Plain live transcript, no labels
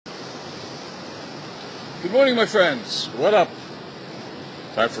Good morning, my friends. What up?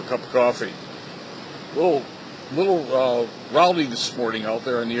 Time for a cup of coffee. Little rowdy this morning out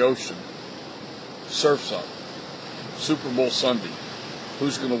there in the ocean. Surf's up. Super Bowl Sunday.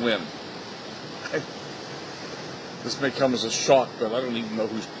 Who's going to win? This may come as a shock, but I don't even know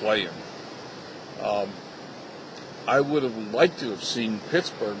who's playing. I would have liked to have seen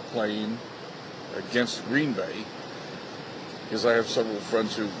Pittsburgh playing against Green Bay, because I have several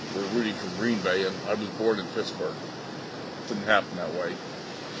friends who were rooting for Green Bay, and I was born in Pittsburgh. It didn't happen that way.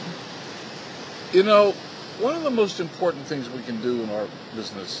 You know, one of the most important things we can do in our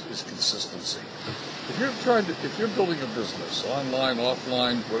business is consistency. If you're building a business, online,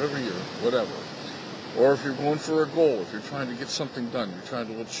 offline, whatever, or if you're going for a goal, if you're trying to get something done, you're trying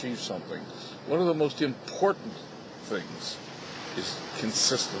to achieve something, one of the most important things is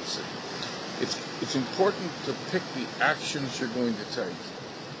consistency. It's important to pick the actions you're going to take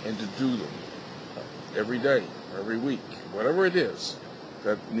and to do them every day, every week, whatever it is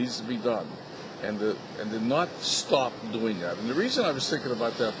that needs to be done, and to not stop doing that. And the reason I was thinking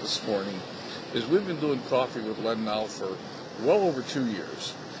about that this morning is we've been doing Coffee with Len now for well over 2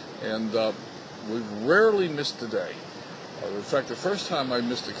 years, and we've rarely missed a day. In fact, the first time I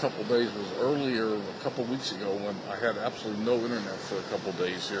missed a couple days was earlier, a couple weeks ago, when I had absolutely no internet for a couple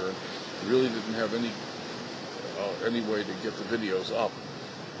days here, and really didn't have any way to get the videos up.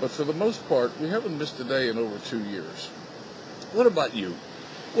 But for the most part, we haven't missed a day in over 2 years. What about you?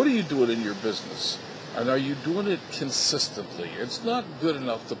 What are you doing in your business? And are you doing it consistently? It's not good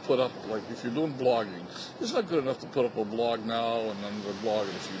enough to put up, like if you're doing blogging, it's not good enough to put up a blog now and then the blog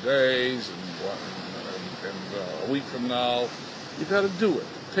in a few days and a week from now. You've got to do it.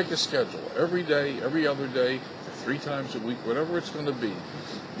 Pick a schedule. Every day, every other day, 3 times a week, whatever it's going to be.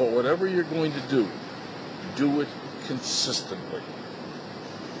 But whatever you're going to do it consistently.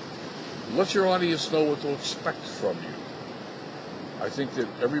 Let your audience know what to expect from you. I think that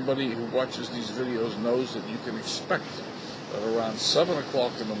everybody who watches these videos knows that you can expect that around 7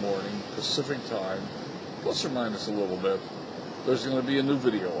 o'clock in the morning, Pacific time, plus or minus a little bit, there's going to be a new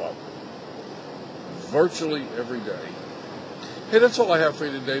video up. Virtually every day. Hey, that's all I have for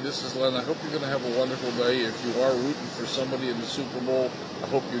you today. This is Len. I hope you're going to have a wonderful day. If you are rooting for somebody in the Super Bowl, I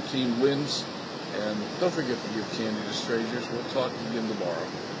hope your team wins. And don't forget to give candy to strangers. We'll talk again tomorrow.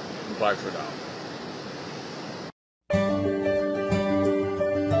 Bye for now.